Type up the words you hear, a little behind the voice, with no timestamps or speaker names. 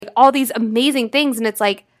all these amazing things. And it's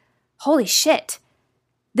like, holy shit,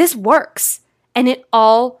 this works. And it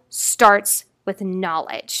all starts with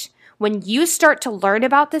knowledge. When you start to learn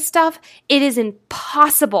about this stuff, it is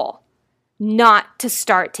impossible not to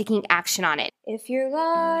start taking action on it. If you're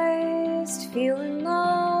lost, feeling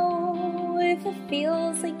low, if it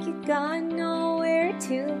feels like you got nowhere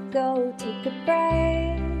to go, take a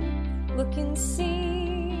breath, look and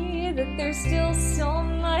see that there's still so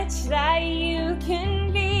much that you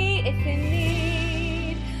can be. If in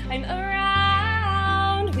need, I'm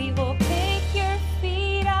around. We will pick your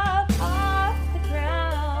feet up off the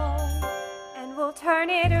ground and we'll turn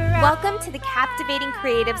it around. Welcome to the Captivating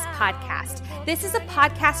Creatives podcast. This is a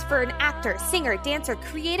podcast for an actor, singer, dancer,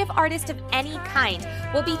 creative artist of any kind.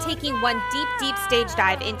 We'll be taking one deep stage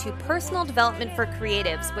dive into personal development for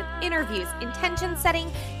creatives with interviews, intention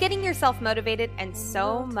setting, getting yourself motivated, and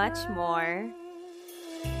so much more.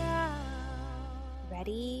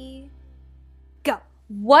 Ready? Go.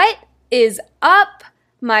 What is up,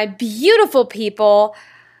 my beautiful people?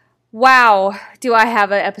 Wow, do I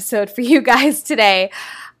have an episode for you guys today.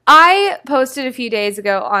 I posted a few days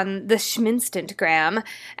ago on the Schminstantgram,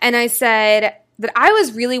 and I said that I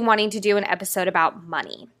was really wanting to do an episode about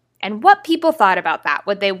money and what people thought about that.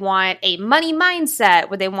 Would they want a money mindset?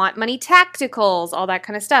 Would they want money tacticals? All that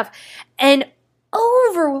kind of stuff. And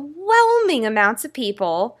overwhelming amounts of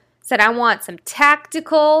people said, I want some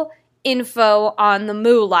tactical info on the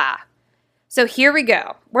moolah. So here we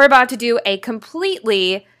go. We're about to do a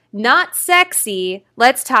completely not sexy,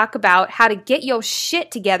 let's talk about how to get your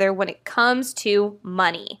shit together when it comes to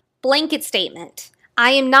money. Blanket statement.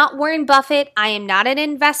 I am not Warren Buffett. I am not an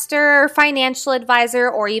investor or financial advisor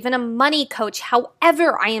or even a money coach.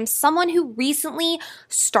 However, I am someone who recently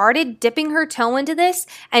started dipping her toe into this.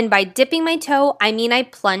 And by dipping my toe, I mean I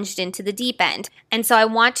plunged into the deep end. And so I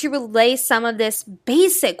want to relay some of this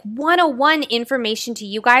basic 101 information to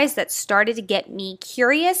you guys that started to get me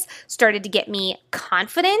curious, started to get me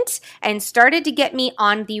confident, and started to get me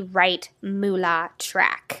on the right moolah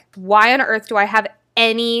track. Why on earth do I have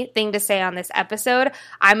anything to say on this episode?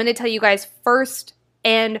 I'm going to tell you guys first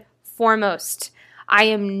and foremost, I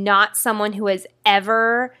am not someone who has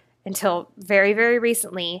ever, until very, very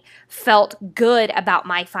recently, felt good about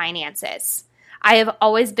my finances. I have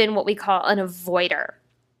always been what we call an avoider.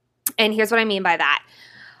 And here's what I mean by that.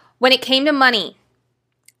 When it came to money,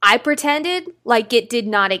 I pretended like it did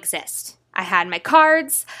not exist. I had my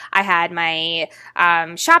cards, I had my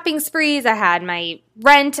shopping sprees, I had my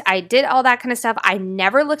rent, I did all that kind of stuff. I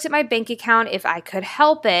never looked at my bank account if I could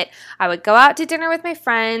help it. I would go out to dinner with my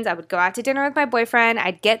friends, I would go out to dinner with my boyfriend,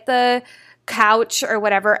 I'd get the couch or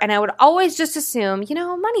whatever, and I would always just assume,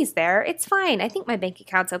 money's there, it's fine. I think my bank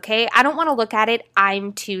account's okay. I don't want to look at it.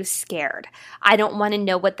 I'm too scared. I don't want to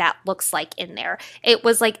know what that looks like in there. It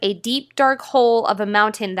was like a deep, dark hole of a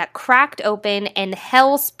mountain that cracked open and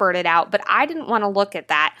hell spurted out, but I didn't want to look at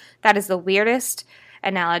that. That is the weirdest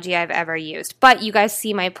analogy I've ever used. But you guys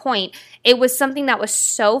see my point. It was something that was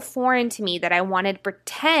so foreign to me that I wanted to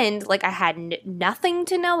pretend like I had nothing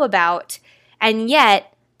to know about, and yet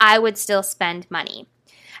I would still spend money.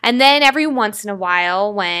 And then every once in a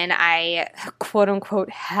while, when I quote unquote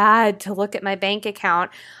had to look at my bank account,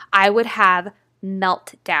 I would have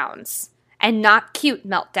meltdowns, and not cute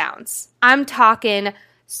meltdowns. I'm talking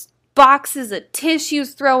boxes of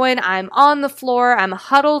tissues thrown, I'm on the floor, I'm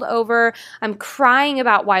huddled over, I'm crying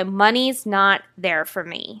about why money's not there for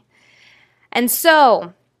me. And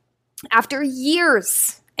so, after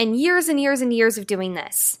years and years and years and years of doing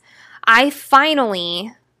this, I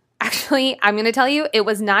finally... Actually, I'm going to tell you, it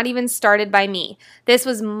was not even started by me. This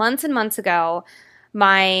was months and months ago.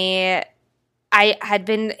 I had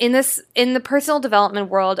been in the personal development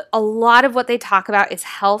world. A lot of what they talk about is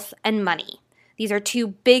health and money. These are two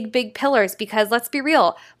big pillars because let's be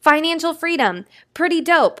real, financial freedom, pretty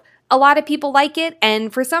dope. A lot of people like it,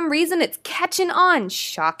 and for some reason it's catching on,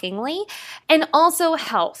 shockingly. And also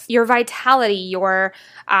health, your vitality, your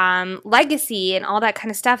legacy, and all that kind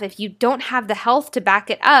of stuff. If you don't have the health to back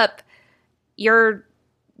it up, you're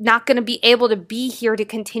not going to be able to be here to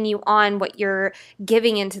continue on what you're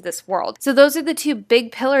giving into this world. So those are the two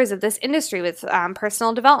big pillars of this industry with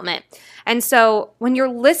personal development. And so when you're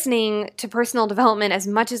listening to personal development as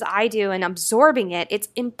much as I do and absorbing it, it's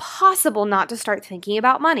impossible not to start thinking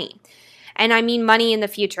about money. And I mean money in the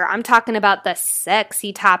future. I'm talking about the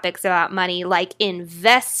sexy topics about money, like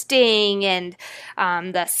investing and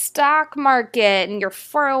the stock market and your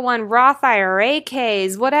 401 Roth IRA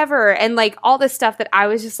case, whatever. And like all this stuff that I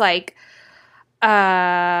was just like,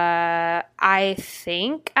 I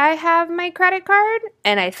think I have my credit card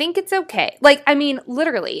and I think it's okay. Like, I mean,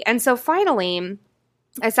 literally. And so finally,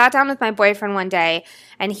 I sat down with my boyfriend one day,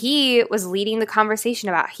 and he was leading the conversation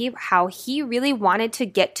about how he really wanted to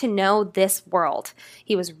get to know this world.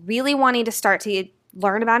 He was really wanting to start to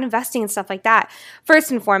learn about investing and stuff like that.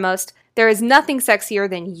 First and foremost, there is nothing sexier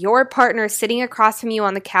than your partner sitting across from you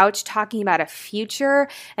on the couch talking about a future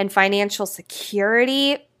and financial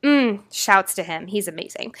security. Shouts to him. He's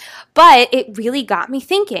amazing. But it really got me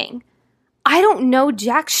thinking. I don't know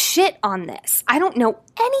jack shit on this. I don't know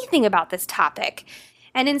anything about this topic.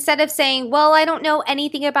 And instead of saying, well, I don't know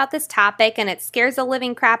anything about this topic and it scares the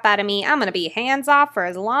living crap out of me, I'm going to be hands off for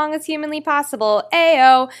as long as humanly possible,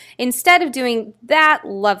 ayo. Instead of doing that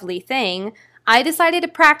lovely thing, I decided to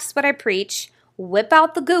practice what I preach, whip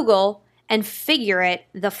out the Google, and figure it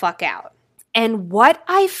the fuck out. And what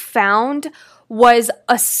I found was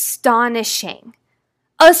astonishing.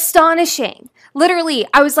 Astonishing. Literally,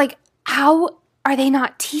 I was like, how are they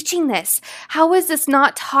not teaching this? How is this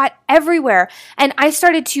not taught everywhere? And I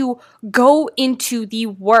started to go into the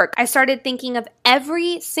work. I started thinking of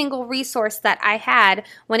every single resource that I had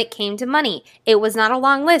when it came to money. It was not a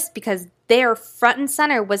long list because there, front and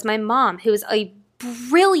center, was my mom, who is a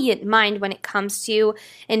brilliant mind when it comes to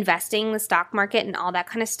investing, the stock market, and all that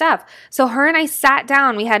kind of stuff. So her and I sat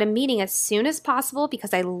down. We had a meeting as soon as possible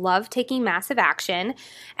because I love taking massive action.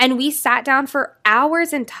 And we sat down for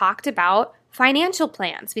hours and talked about financial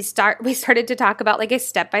plans. We started to talk about like a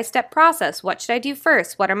step-by-step process. What should I do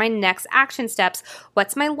first? What are my next action steps?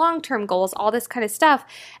 What's my long-term goals? All this kind of stuff.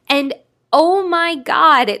 And oh my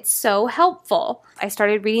God, it's so helpful. I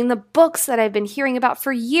started reading the books that I've been hearing about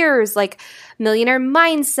for years, like Millionaire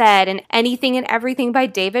Mindset and Anything and Everything by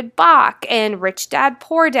David Bach and Rich Dad,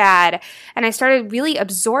 Poor Dad. And I started really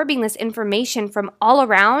absorbing this information from all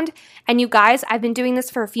around. And you guys, I've been doing this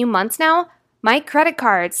for a few months now. My credit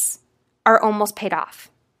cards are almost paid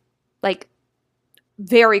off. Like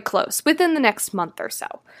very close, within the next month or so.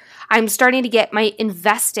 I'm starting to get my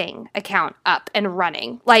investing account up and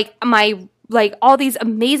running. Like all these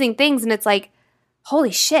amazing things. And it's like,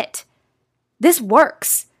 holy shit, this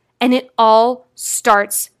works. And it all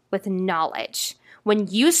starts with knowledge. When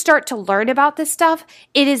you start to learn about this stuff,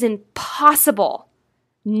 it is impossible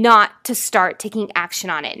not to start taking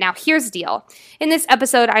action on it. Now, here's the deal. In this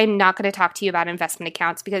episode, I'm not going to talk to you about investment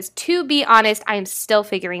accounts because, to be honest, I am still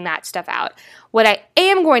figuring that stuff out. What I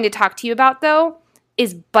am going to talk to you about, though,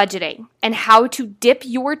 is budgeting and how to dip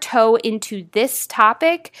your toe into this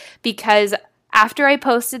topic, because after I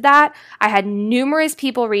posted that, I had numerous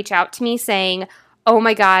people reach out to me saying, oh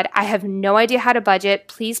my God, I have no idea how to budget.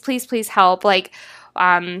 Please, please, please help.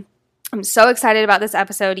 I'm so excited about this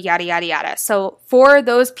episode, yada, yada, yada. So for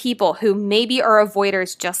those people who maybe are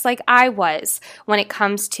avoiders just like I was when it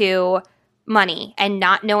comes to money and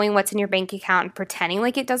not knowing what's in your bank account and pretending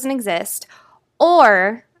like it doesn't exist,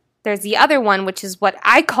 or there's the other one, which is what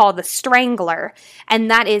I call the strangler,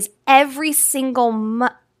 and that is every single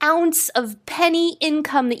ounce of penny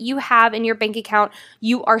income that you have in your bank account,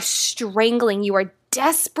 you are strangling, you are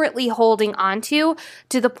desperately holding on to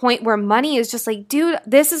the point where money is just like, dude,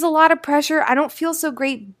 this is a lot of pressure. I don't feel so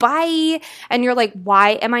great. Bye. And you're like,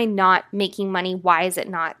 why am I not making money? Why is it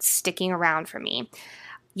not sticking around for me?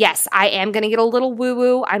 Yes, I am going to get a little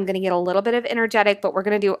woo-woo. I'm going to get a little bit of energetic, but we're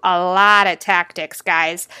going to do a lot of tactics,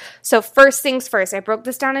 guys. So first things first, I broke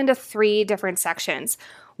this down into 3 different sections.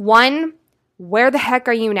 1, where the heck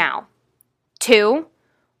are you now? 2,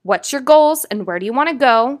 what's your goals and where do you want to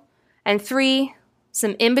go? And 3,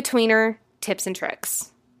 some in-betweener tips and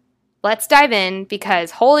tricks. Let's dive in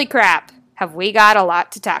because holy crap, have we got a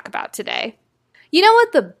lot to talk about today. You know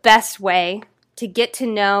what the best way to get to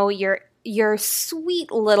know your sweet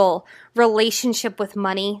little relationship with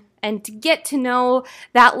money and to get to know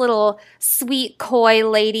that little sweet coy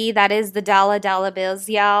lady that is the dollar bills,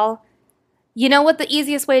 y'all? You know what the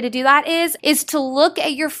easiest way to do that is to look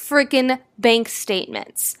at your freaking bank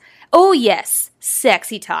statements. Oh yes,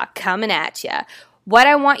 sexy talk coming at ya. What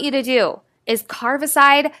I want you to do is carve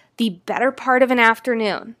aside the better part of an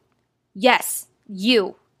afternoon. Yes,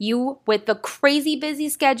 you with the crazy busy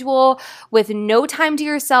schedule, with no time to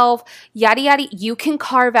yourself, yada, yada, you can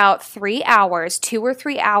carve out 3 hours, 2 or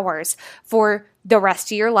 3 hours for the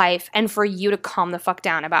rest of your life and for you to calm the fuck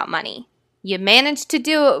down about money. You managed to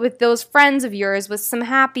do it with those friends of yours with some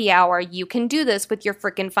happy hour. You can do this with your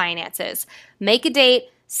freaking finances. Make a date,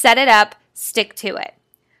 set it up, stick to it.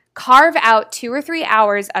 Carve out 2 or 3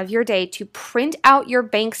 hours of your day to print out your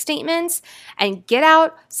bank statements and get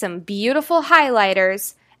out some beautiful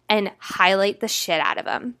highlighters and highlight the shit out of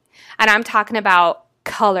them. And I'm talking about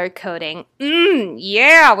color coding.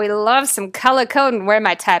 Yeah, we love some color coding. Where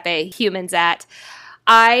my type A humans at?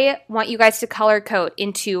 I want you guys to color code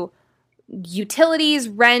into utilities,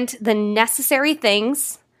 rent, the necessary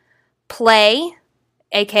things, play,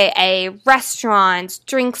 aka restaurants,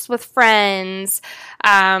 drinks with friends,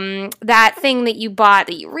 that thing that you bought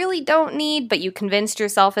that you really don't need, but you convinced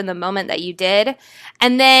yourself in the moment that you did,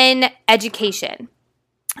 and then education.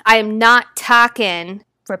 I am not talking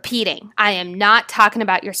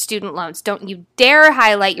about your student loans. Don't you dare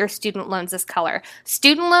highlight your student loans this color.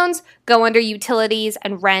 Student loans go under utilities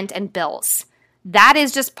and rent and bills. That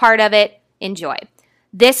is just part of it. Enjoy.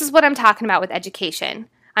 This is what I'm talking about with education.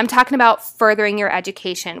 I'm talking about furthering your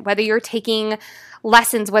education, whether you're taking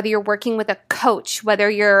lessons, whether you're working with a coach, whether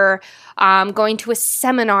you're going to a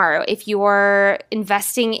seminar, if you're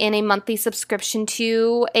investing in a monthly subscription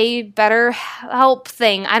to a BetterHelp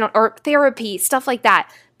thing, or therapy, stuff like that.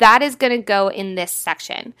 That is going to go in this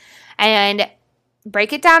section. And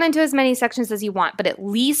break it down into as many sections as you want, but at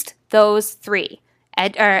least those three.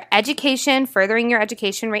 Education, furthering your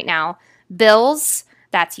education right now. Bills,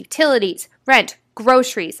 that's utilities, rent,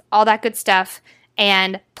 groceries, all that good stuff,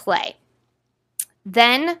 and play.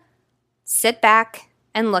 Then sit back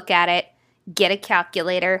and look at it, get a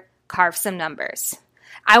calculator, carve some numbers.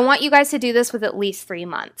 I want you guys to do this with at least 3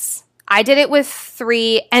 months. I did it with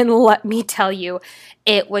 3, and let me tell you,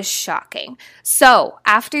 it was shocking. So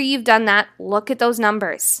after you've done that, look at those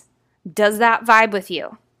numbers. Does that vibe with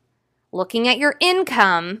you? Looking at your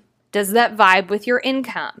income, does that vibe with your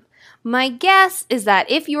income? My guess is that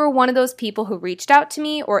if you're one of those people who reached out to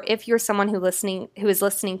me, or if you're someone who is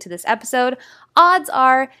listening to this episode, odds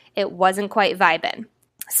are it wasn't quite vibing.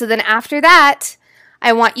 So then after that,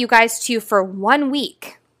 I want you guys to, for 1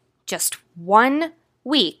 week, just 1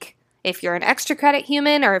 week, if you're an extra credit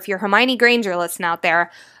human or if you're Hermione Granger listening out there,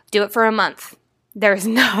 do it for a month. There's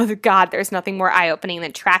nothing more eye-opening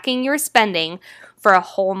than tracking your spending for a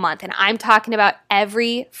whole month. And I'm talking about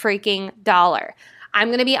every freaking dollar. I'm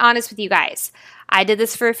going to be honest with you guys. I did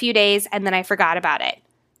this for a few days and then I forgot about it.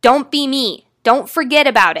 Don't be me. Don't forget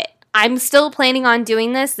about it. I'm still planning on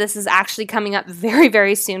doing this. This is actually coming up very,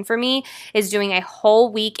 very soon for me, is doing a whole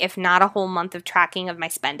week, if not a whole month of tracking of my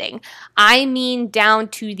spending. I mean down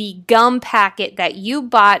to the gum packet that you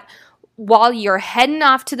bought while you're heading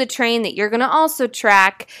off to the train that you're going to also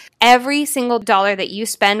track. Every single dollar that you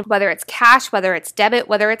spend, whether it's cash, whether it's debit,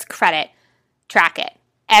 whether it's credit, track it.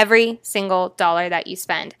 Every single dollar that you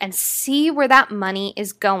spend, and see where that money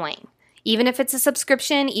is going. Even if it's a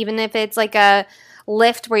subscription, even if it's like a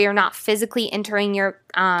Lyft where you're not physically entering your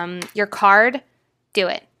card, do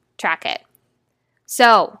it. Track it.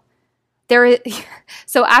 So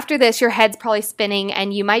after this, your head's probably spinning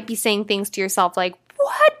and you might be saying things to yourself like,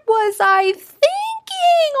 what was I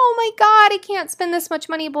thinking? Oh my God, I can't spend this much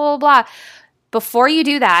money, blah, blah, blah. Before you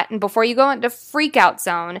do that, and before you go into freak out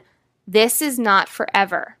zone, this is not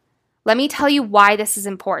forever. Let me tell you why this is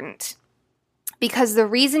important. Because the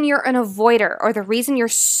reason you're an avoider, or the reason you're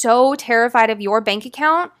so terrified of your bank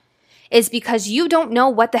account, is because you don't know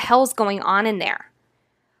what the hell's going on in there.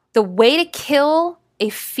 The way to kill a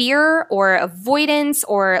fear or avoidance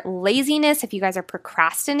or laziness, if you guys are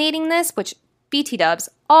procrastinating this, which BT dubs,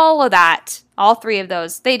 all of that, all 3 of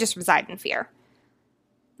those, they just reside in fear.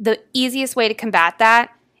 The easiest way to combat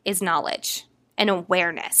that is knowledge and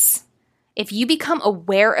awareness. If you become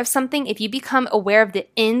aware of something, if you become aware of the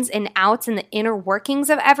ins and outs and the inner workings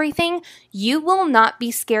of everything, you will not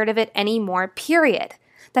be scared of it anymore, period.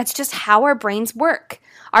 That's just how our brains work.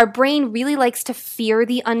 Our brain really likes to fear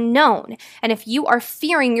the unknown. And if you are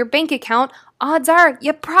fearing your bank account, odds are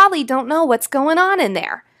you probably don't know what's going on in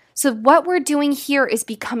there. So what we're doing here is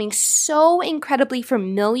becoming so incredibly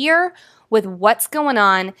familiar with what's going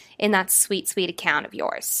on in that sweet, sweet account of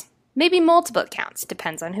yours. Maybe multiple accounts,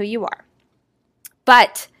 depends on who you are.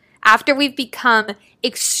 But after we've become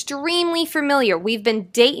extremely familiar, we've been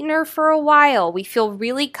dating her for a while, we feel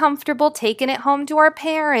really comfortable taking it home to our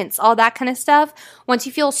parents, all that kind of stuff. Once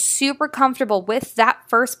you feel super comfortable with that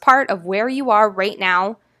first part of where you are right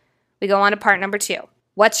now, we go on to part number 2.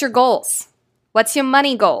 What's your goals? What's your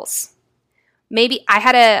money goals? Maybe I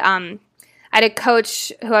had a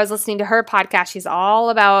coach who I was listening to her podcast. She's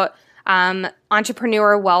all about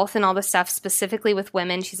entrepreneur wealth and all this stuff, specifically with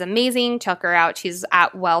women. She's amazing. Check her out. She's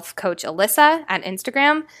at Wealth Coach Alyssa at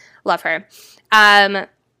Instagram. Love her.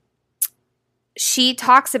 She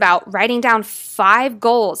talks about writing down 5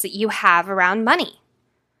 goals that you have around money.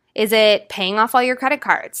 Is it paying off all your credit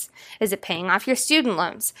cards? Is it paying off your student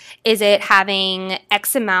loans? Is it having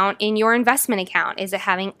X amount in your investment account? Is it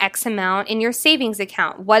having X amount in your savings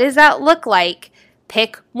account? What does that look like?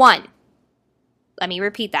 Pick 1. Let me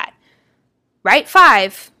repeat that. Write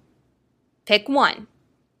 5, pick 1.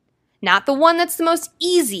 Not the one that's the most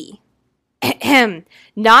easy.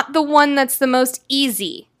 Not the one that's the most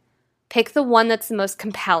easy. Pick the one that's the most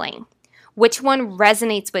compelling. Which one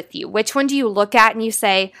resonates with you? Which one do you look at and you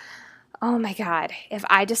say, oh my God, if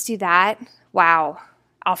I just do that, wow,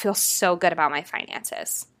 I'll feel so good about my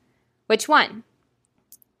finances. Which one?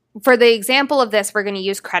 For the example of this, we're going to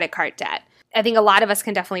use credit card debt. I think a lot of us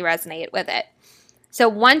can definitely resonate with it. So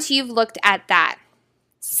once you've looked at that,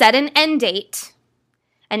 set an end date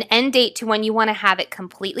to when you want to have it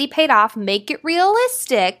completely paid off. Make it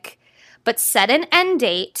realistic, but set an end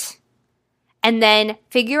date, and then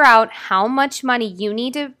figure out how much money you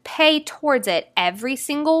need to pay towards it every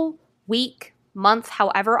single week, month,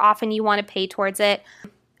 however often you want to pay towards it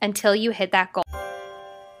until you hit that goal.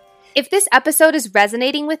 If this episode is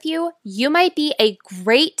resonating with you, you might be a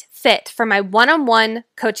great fit for my one-on-one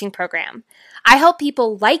coaching program. I help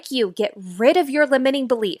people like you get rid of your limiting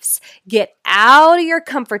beliefs, get out of your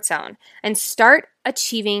comfort zone, and start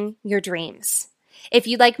achieving your dreams. If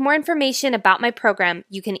you'd like more information about my program,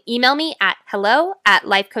 you can email me at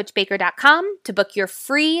hello@lifecoachbaker.com to book your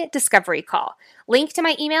free discovery call. Link to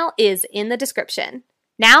my email is in the description.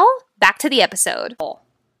 Now, back to the episode.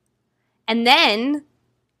 And then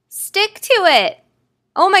stick to it.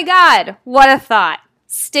 Oh my God, what a thought.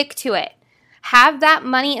 Stick to it. Have that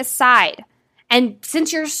money aside. And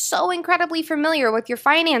since you're so incredibly familiar with your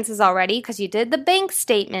finances already, because you did the bank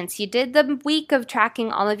statements, you did the week of tracking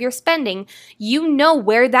all of your spending, you know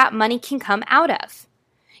where that money can come out of.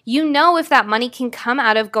 You know if that money can come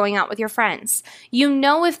out of going out with your friends. You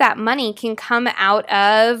know if that money can come out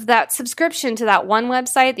of that subscription to that one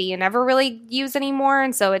website that you never really use anymore,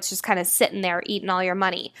 and so it's just kind of sitting there eating all your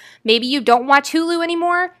money. Maybe you don't watch Hulu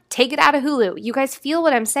anymore. Take it out of Hulu. You guys feel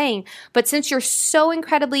what I'm saying. But since you're so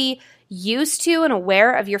incredibly used to and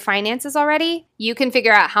aware of your finances already, you can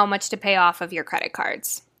figure out how much to pay off of your credit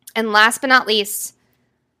cards. And last but not least,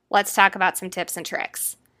 let's talk about some tips and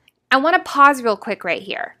tricks. I want to pause real quick right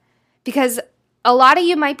here because a lot of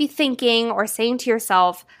you might be thinking or saying to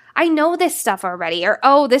yourself, I know this stuff already, or,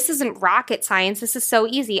 oh, this isn't rocket science. This is so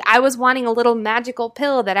easy. I was wanting a little magical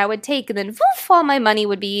pill that I would take and then woof, all my money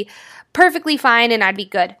would be perfectly fine and I'd be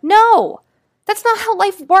good. No, that's not how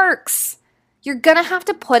life works. You're going to have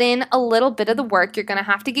to put in a little bit of the work. You're going to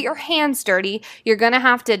have to get your hands dirty. You're going to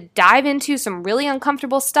have to dive into some really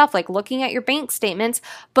uncomfortable stuff like looking at your bank statements.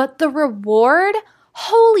 But the reward,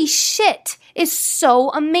 holy shit, is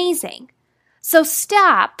so amazing. So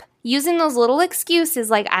stop using those little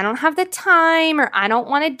excuses like I don't have the time or I don't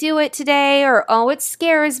want to do it today or oh, it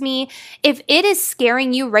scares me. If it is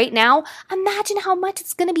scaring you right now, imagine how much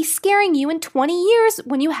it's going to be scaring you in 20 years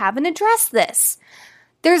when you haven't addressed this.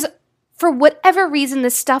 For whatever reason,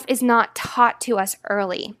 this stuff is not taught to us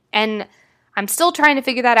early. And I'm still trying to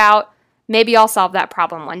figure that out. Maybe I'll solve that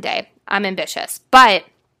problem one day. I'm ambitious. But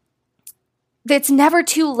it's never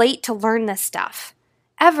too late to learn this stuff.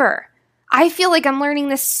 Ever. I feel like I'm learning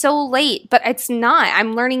this so late, but it's not.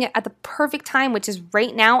 I'm learning it at the perfect time, which is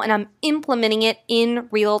right now, and I'm implementing it in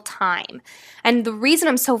real time. And the reason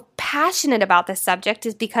I'm so passionate about this subject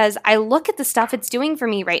is because I look at the stuff it's doing for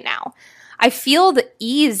me right now. I feel the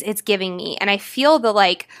ease it's giving me, and I feel the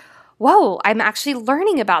whoa, I'm actually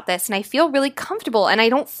learning about this, and I feel really comfortable, and I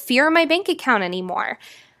don't fear my bank account anymore.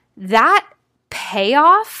 That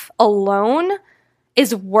payoff alone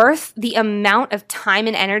is worth the amount of time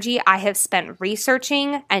and energy I have spent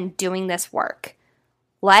researching and doing this work.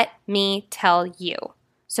 Let me tell you.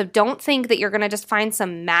 So don't think that you're going to just find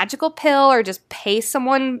some magical pill or just pay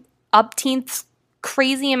someone upteenth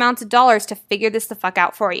crazy amounts of dollars to figure this the fuck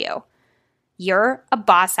out for you. You're a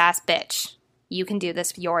boss-ass bitch. You can do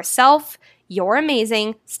this yourself. You're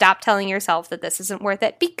amazing. Stop telling yourself that this isn't worth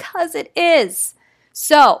it because it is.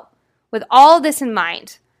 So, with all this in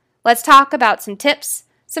mind, let's talk about some tips,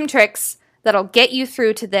 some tricks that'll get you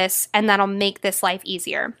through to this and that'll make this life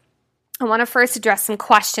easier. I want to first address some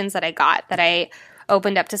questions that I got that I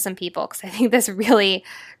opened up to some people because I think this really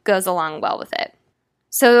goes along well with it.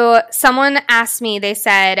 So someone asked me, they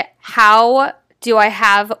said, how do I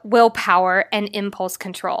have willpower and impulse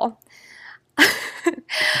control?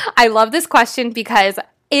 I love this question because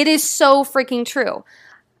it is so freaking true.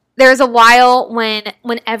 There's a while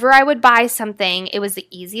whenever I would buy something, it was the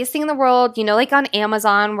easiest thing in the world. You know, like on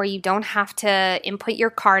Amazon where you don't have to input your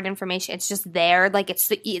card information. It's just there. Like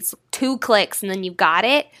it's 2 clicks and then you got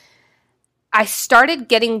it. I started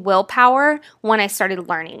getting willpower when I started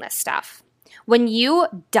learning this stuff. When you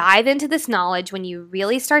dive into this knowledge, when you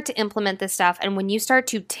really start to implement this stuff, and when you start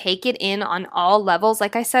to take it in on all levels,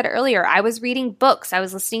 like I said earlier, I was reading books, I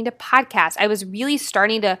was listening to podcasts, I was really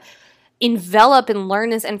starting to envelop and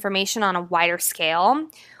learn this information on a wider scale.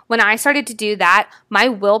 When I started to do that, my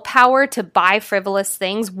willpower to buy frivolous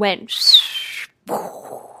things went,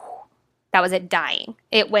 that was it dying.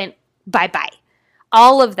 It went bye-bye.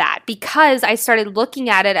 All of that, because I started looking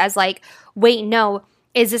at it as like, wait, no,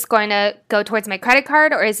 is this going to go towards my credit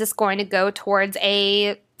card or is this going to go towards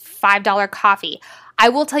a $5 coffee? I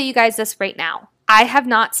will tell you guys this right now. I have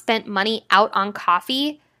not spent money out on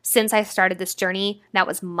coffee since I started this journey. That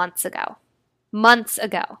was months ago.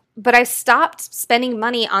 But I stopped spending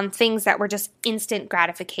money on things that were just instant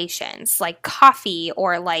gratifications, like coffee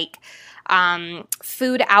or like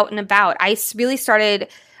food out and about. I really started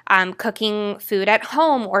cooking food at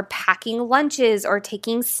home or packing lunches or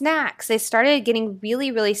taking snacks. I started getting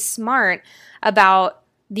really, really smart about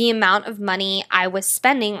the amount of money I was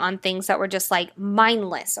spending on things that were just like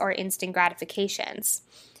mindless or instant gratifications.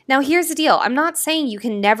 Now, here's the deal. I'm not saying you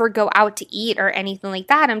can never go out to eat or anything like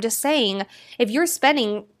that. I'm just saying if you're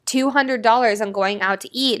spending $200 on going out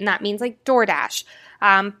to eat, and that means like DoorDash,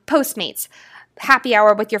 Postmates, happy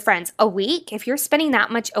hour with your friends a week, if you're spending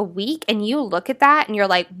that much a week and you look at that and you're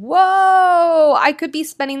like, whoa, I could be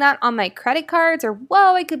spending that on my credit cards, or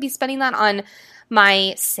whoa, I could be spending that on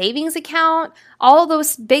my savings account, all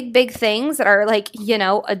those big, big things that are like, you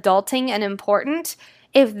know, adulting and important.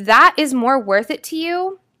 If that is more worth it to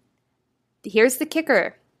you, here's the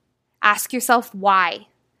kicker. Ask yourself why.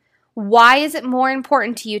 Why is it more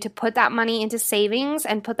important to you to put that money into savings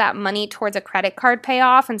and put that money towards a credit card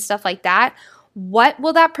payoff and stuff like that? What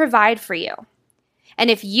will that provide for you? And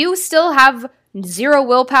if you still have zero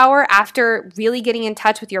willpower after really getting in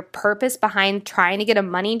touch with your purpose behind trying to get a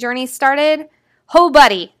money journey started, oh,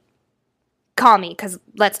 buddy, call me because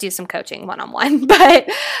let's do some coaching one-on-one. But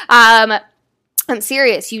I'm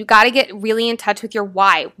serious. You got to get really in touch with your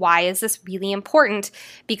why. Why is this really important?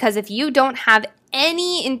 Because if you don't have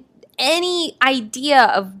any idea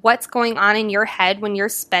of what's going on in your head when you're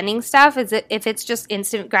spending stuff, if it's just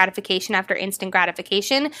instant gratification after instant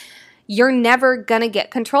gratification, you're never going to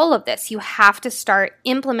get control of this. You have to start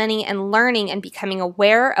implementing and learning and becoming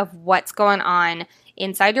aware of what's going on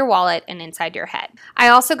inside your wallet and inside your head. I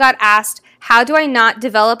also got asked, how do I not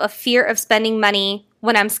develop a fear of spending money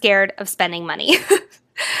when I'm scared of spending money?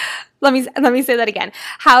 Let me say that again.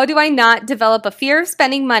 How do I not develop a fear of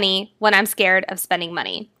spending money when I'm scared of spending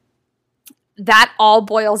money? That all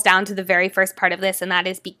boils down to the very first part of this, and that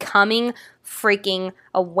is becoming freaking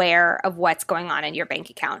aware of what's going on in your bank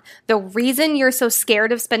account. The reason you're so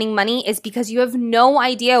scared of spending money is because you have no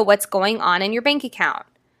idea what's going on in your bank account.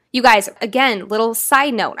 You guys, again, little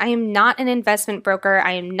side note, I am not an investment broker.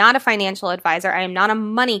 I am not a financial advisor. I am not a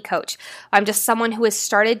money coach. I'm just someone who has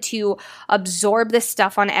started to absorb this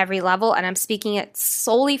stuff on every level, and I'm speaking it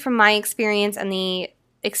solely from my experience and the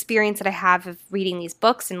experience that I have of reading these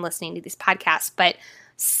books and listening to these podcasts. But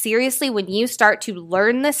seriously, when you start to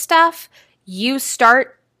learn this stuff,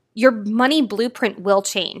 your money blueprint will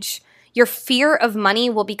change. Your fear of money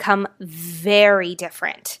will become very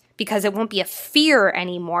different because it won't be a fear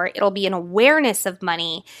anymore. It'll be an awareness of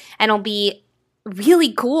money, and it'll be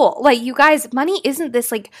really cool. Like, you guys, money isn't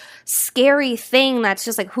this like scary thing that's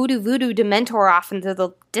just like hoodoo voodoo dementor off into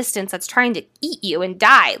the distance that's trying to eat you and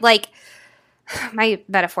die. Like, my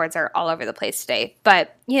metaphors are all over the place today,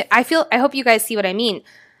 but yeah, I hope you guys see what I mean.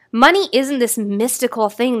 Money isn't this mystical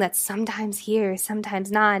thing that's sometimes here,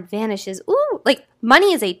 sometimes not, vanishes. Ooh, like,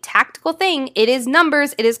 money is a tactical thing. It is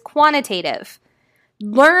numbers. It is quantitative.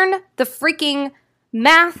 Learn the freaking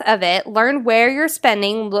math of it. Learn where you're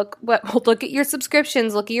spending. Look at your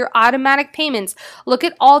subscriptions. Look at your automatic payments. Look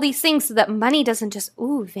at all these things so that money doesn't just,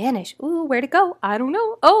 vanish. Where'd it go? I don't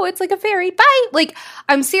know. Oh, it's like a fairy. Bye. Like,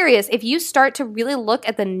 I'm serious. If you start to really look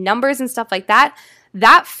at the numbers and stuff like that,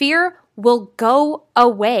 that fear will go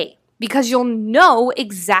away because you'll know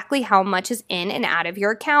exactly how much is in and out of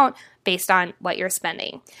your account based on what you're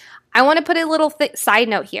spending. I want to put a little side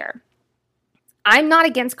note here. I'm not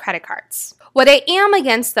against credit cards. What I am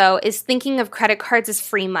against, though, is thinking of credit cards as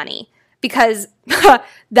free money, because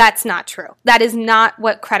that's not true. That is not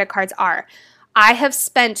what credit cards are. I have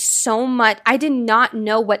spent so much. I did not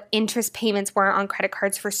know what interest payments were on credit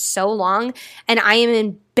cards for so long, and I am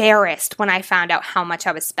embarrassed when I found out how much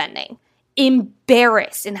I was spending.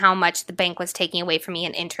 Embarrassed in how much the bank was taking away from me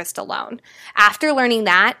in interest alone. After learning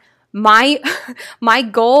that, my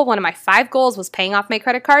goal, one of my 5 goals, was paying off my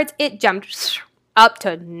credit cards. It jumped up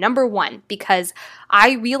to number 1 because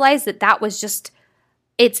I realized that was just,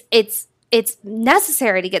 it's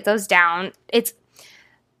necessary to get those down.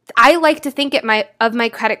 I like to think of my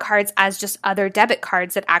credit cards as just other debit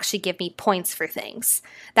cards that actually give me points for things.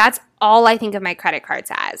 That's all I think of my credit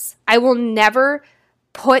cards as. I will never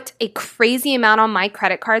put a crazy amount on my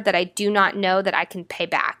credit card that I do not know that I can pay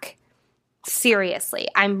back. Seriously,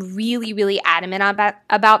 I'm really, really adamant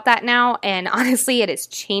about that now. And honestly, it has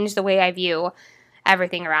changed the way I view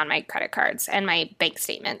everything around my credit cards and my bank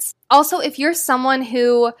statements. Also, if you're someone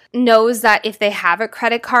who knows that if they have a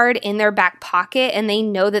credit card in their back pocket and they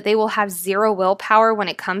know that they will have zero willpower when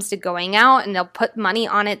it comes to going out and they'll put money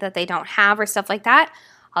on it that they don't have or stuff like that,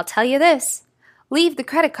 I'll tell you this, leave the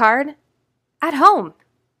credit card at home.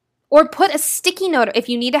 Or put a sticky note if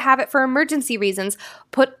you need to have it for emergency reasons.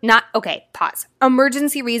 Pause.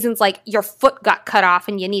 Emergency reasons like your foot got cut off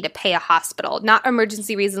and you need to pay a hospital. Not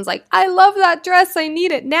emergency reasons like, I love that dress, I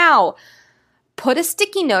need it now. Put a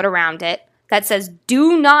sticky note around it that says,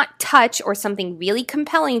 do not touch, or something really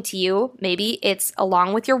compelling to you. Maybe it's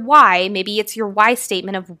along with your why. Maybe it's your why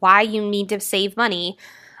statement of why you need to save money.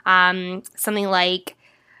 Something like,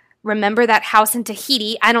 remember that house in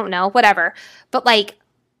Tahiti. I don't know, whatever. But like,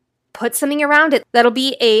 put something around it that'll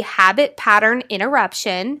be a habit pattern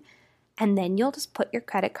interruption, and then you'll just put your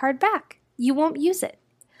credit card back. You won't use it.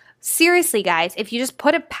 Seriously, guys, if you just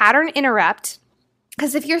put a pattern interrupt,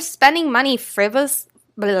 because if you're spending money frivolously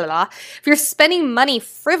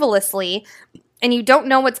and you don't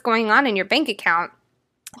know what's going on in your bank account,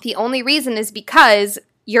 the only reason is because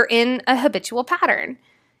you're in a habitual pattern.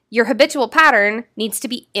 Your habitual pattern needs to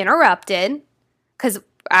be interrupted because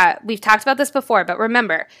we've talked about this before, but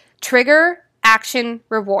remember, trigger, action,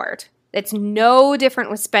 reward. It's no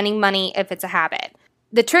different with spending money if it's a habit.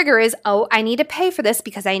 The trigger is, oh, I need to pay for this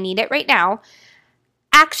because I need it right now.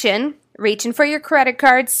 Action, reaching for your credit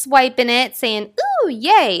card, swiping it, saying, ooh,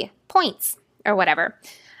 yay, points, or whatever.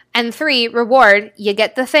 And 3, reward, you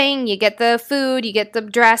get the thing, you get the food, you get the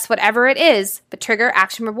dress, whatever it is, but trigger,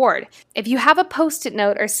 action, reward. If you have a Post-it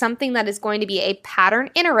note or something that is going to be a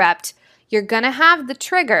pattern interrupt, you're going to have the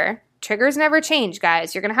trigger. Triggers never change,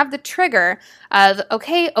 guys. You're going to have the trigger of,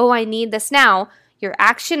 okay, oh, I need this now. Your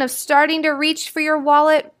action of starting to reach for your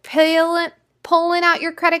wallet, pulling out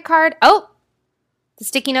your credit card. Oh, the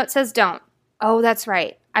sticky note says don't. Oh, that's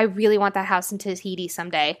right. I really want that house in Tahiti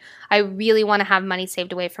someday. I really want to have money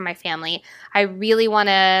saved away for my family. I really want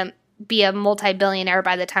to be a multi-billionaire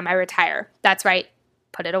by the time I retire. That's right.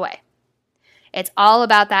 Put it away. It's all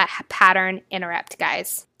about that pattern interrupt,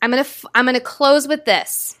 guys. I'm gonna close with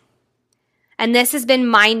this. And this has been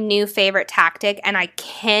my new favorite tactic, and I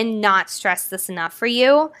cannot stress this enough for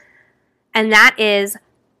you. And that is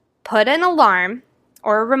put an alarm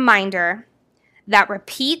or a reminder that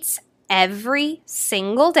repeats every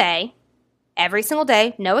single day,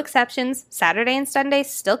 no exceptions. Saturday and Sunday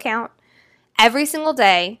still count. Every single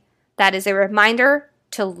day, that is a reminder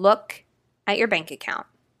to look at your bank account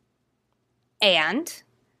and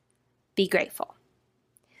be grateful.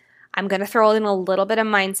 I'm going to throw in a little bit of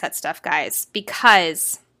mindset stuff, guys,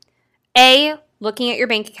 because looking at your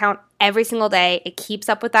bank account every single day, it keeps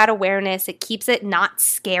up with that awareness. It keeps it not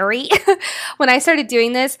scary. When I started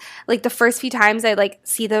doing this, like the first few times I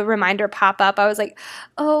see the reminder pop up, I was like,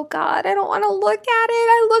 oh God, I don't want to look at it.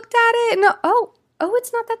 I looked at it and oh,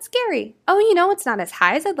 it's not that scary. Oh, it's not as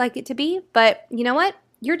high as I'd like it to be, but you know what?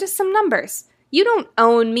 You're just some numbers. You don't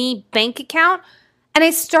own me, bank account. And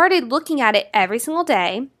I started looking at it every single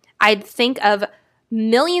day. I'd think of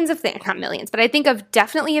millions of things, not millions, but I think of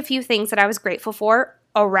definitely a few things that I was grateful for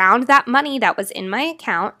around that money that was in my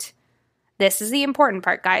account. This is the important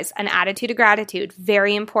part, guys. An attitude of gratitude,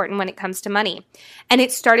 very important when it comes to money. And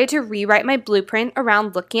it started to rewrite my blueprint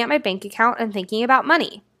around looking at my bank account and thinking about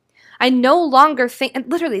money. I no longer think,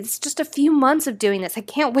 and literally, it's just a few months of doing this. I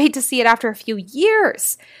can't wait to see it after a few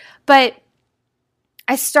years. But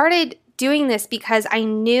I started doing this because I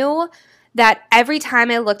knew that every time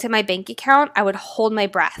I looked at my bank account, I would hold my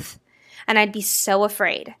breath and I'd be so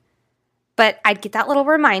afraid. But I'd get that little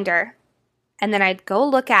reminder and then I'd go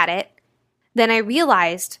look at it. Then I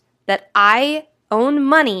realized that I own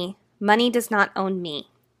money. Money does not own me.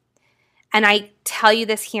 And I tell you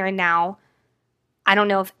this here and now, I don't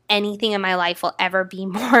know if anything in my life will ever be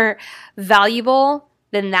more valuable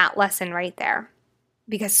than that lesson right there,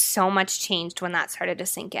 because so much changed when that started to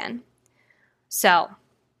sink in. So,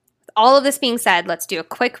 all of this being said, let's do a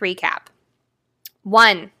quick recap.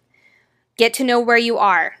 1, get to know where you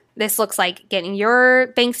are. This looks like getting your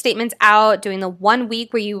bank statements out, doing the 1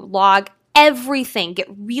 week where you log everything. Get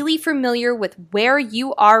really familiar with where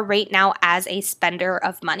you are right now as a spender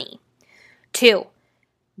of money. 2,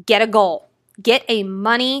 get a goal. Get a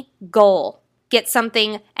money goal. Get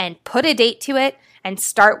something and put a date to it and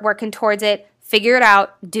start working towards it. Figure it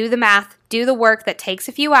out. Do the math. Do the work that takes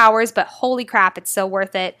a few hours, but holy crap, it's so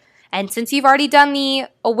worth it. And since you've already done the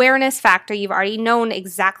awareness factor, you've already known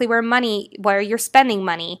exactly where you're spending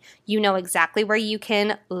money, you know exactly where you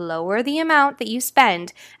can lower the amount that you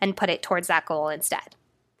spend and put it towards that goal instead.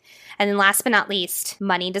 And then last but not least,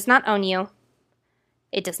 money does not own you.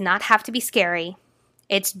 It does not have to be scary.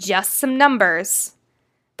 It's just some numbers.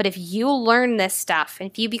 But if you learn this stuff,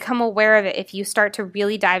 if you become aware of it, if you start to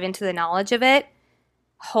really dive into the knowledge of it,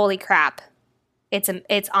 holy crap.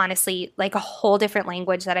 It's honestly like a whole different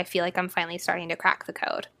language that I feel like I'm finally starting to crack the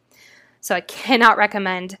code. So I cannot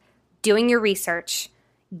recommend doing your research,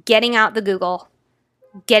 getting out the Google,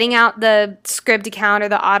 getting out the Scribd account or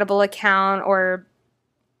the Audible account, or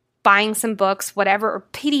buying some books, whatever, or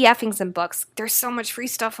PDFing some books. There's so much free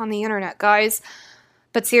stuff on the internet, guys.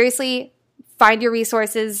 But seriously, find your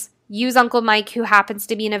resources. Use Uncle Mike, who happens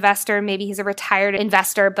to be an investor. Maybe he's a retired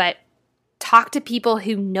investor, but talk to people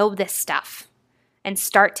who know this stuff and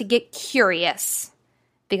start to get curious,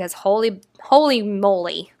 because holy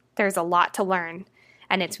moly, there's a lot to learn,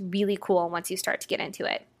 and it's really cool once you start to get into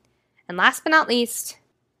it. And last but not least,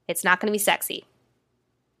 it's not going to be sexy.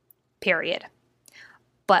 Period.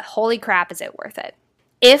 But holy crap, is it worth it?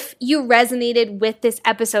 If you resonated with this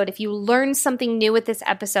episode, if you learned something new with this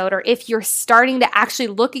episode, or if you're starting to actually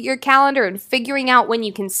look at your calendar and figuring out when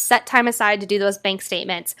you can set time aside to do those bank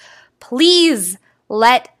statements, please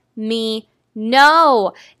let me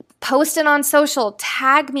know. Post it on social.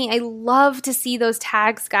 Tag me. I love to see those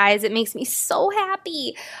tags, guys. It makes me so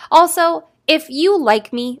happy. Also, if you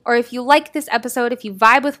like me, or if you like this episode, if you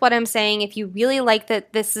vibe with what I'm saying, if you really like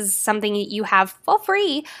that this is something that you have for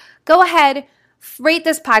free, go ahead, rate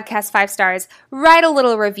this podcast 5 stars, write a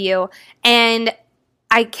little review, and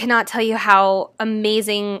I cannot tell you how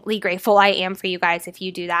amazingly grateful I am for you guys if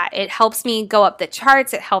you do that. It helps me go up the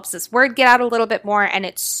charts, it helps this word get out a little bit more, and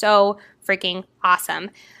it's so freaking awesome.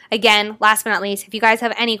 Again, last but not least, if you guys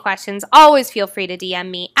have any questions, always feel free to DM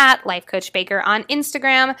me at Life Coach Baker on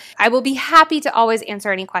Instagram. I will be happy to always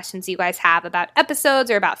answer any questions you guys have about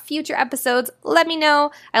episodes or about future episodes. Let me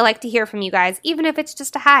know. I like to hear from you guys, even if it's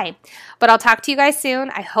just a hi. But I'll talk to you guys soon.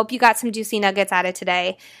 I hope you got some juicy nuggets out of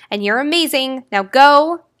today. And you're amazing. Now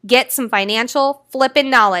go get some financial flippin'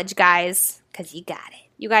 knowledge, guys, because you got it.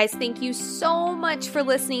 You guys, thank you so much for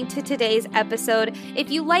listening to today's episode.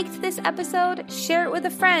 If you liked this episode, share it with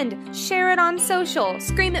a friend. Share it on social.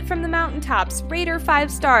 Scream it from the mountaintops. Rate her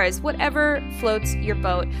 5 stars. Whatever floats your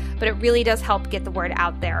boat. But it really does help get the word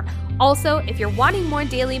out there. Also, if you're wanting more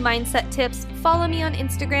daily mindset tips, follow me on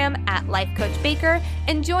Instagram at Life Coach Baker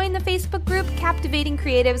and join the Facebook group Captivating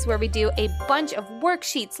Creatives, where we do a bunch of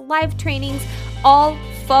worksheets, live trainings, all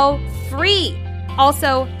for free.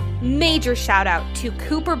 Also, major shout out to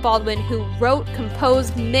Cooper Baldwin, who wrote,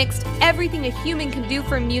 composed, mixed everything a human can do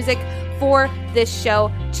for music for this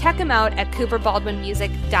show. Check him out at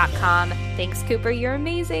cooperbaldwinmusic.com. Thanks, Cooper. You're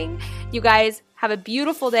amazing. You guys have a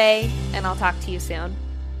beautiful day, and I'll talk to you soon.